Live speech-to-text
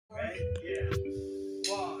Yeah.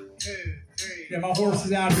 1, 2, 3. Yeah, my horse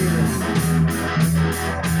is out here.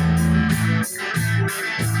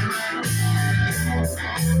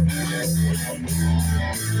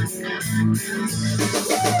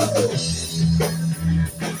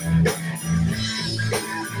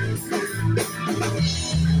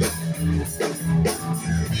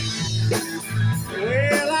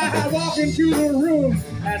 Well, I walk into the room,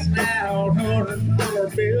 passing out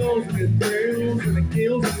 $100 bills, and it thrills and it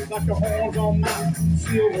kills like the horns on my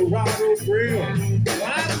Silverado grill. Well,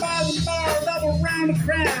 I buy the bar, double round the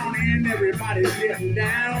crown, and everybody's getting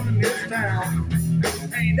down in this town.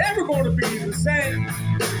 Ain't ever gonna be the same.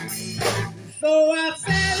 So I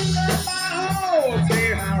saddled up my horse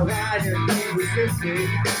and I ride into the city.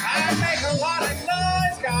 I make a lot of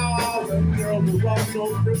noise, got all the girls who run so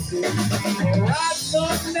pretty. I ride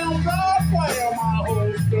up down Broadway on my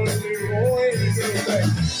horse, Leroy.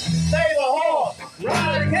 Save a horse,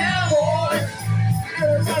 ride a cowboy.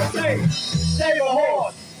 Everybody say, save a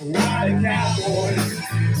horse, ride a cowboy.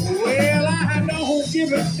 Well, I don't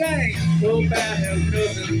give a dang about him,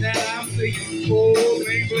 nothing that I'm seeing. Oh,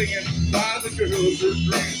 bling blinging, while the girls are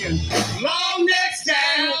drinking. Long necks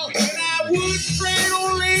down, and I would trade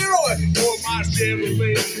on Leroy for my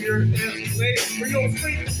Chevrolet here in Escalade. For your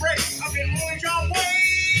street to break, I've been on your way.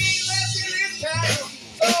 Let's get this town.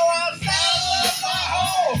 So I saddle up my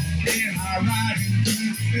horse, and I ride into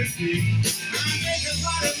the city. I make a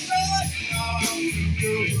lot of noise, the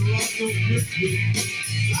girls are all so pretty.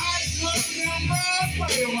 Down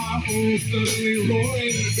Broadway on my horse, Leroy.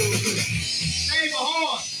 Save a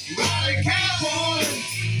horse, ride a cowboy.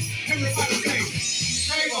 Everybody say,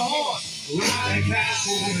 save a horse, ride a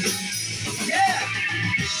cowboy. Yeah.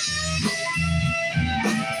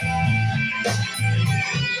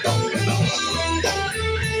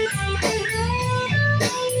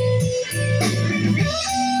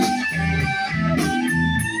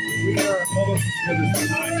 We are almost with this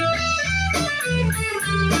tonight.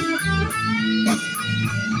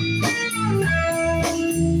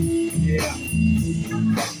 Yeah.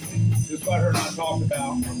 Just what I heard I talk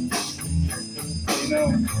about. You know,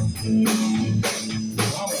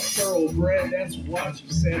 I'm a thoroughbred. That's what she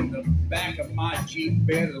said in the back of my Jeep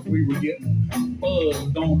bed as we were getting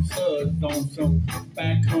buzzed on some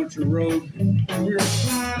backcountry road. We were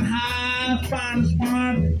flying high, fine as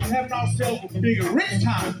wine, having ourselves a big rich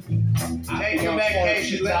time. Take your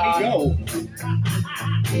vacation, let me go.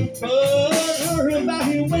 But her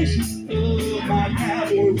evaluation of my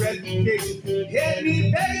cowboy reputation had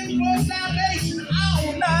me begging for salvation all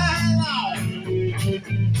night long.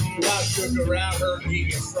 So I took around her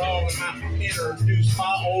geeky strong and I introduced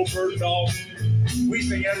my old bird Dawson. We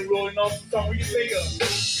sing every really nice song we can think of.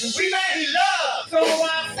 Cause we made love. So I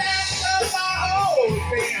saddled up my horse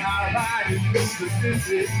and I ride into the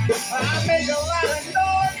city. I make a lot of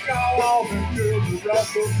noise, call all the girls who rock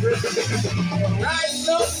so pretty. Riding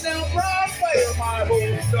up down Broadway on my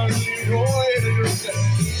horse, Leroy.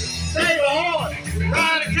 Save a horse,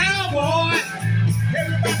 ride a cowboy.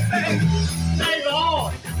 Everybody say, save a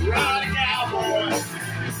horse, ride a cowboy.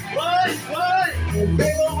 What?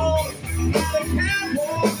 Save a horse, ride a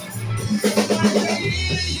cowboy.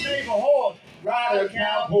 Save a horse, ride a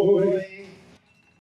cowboy.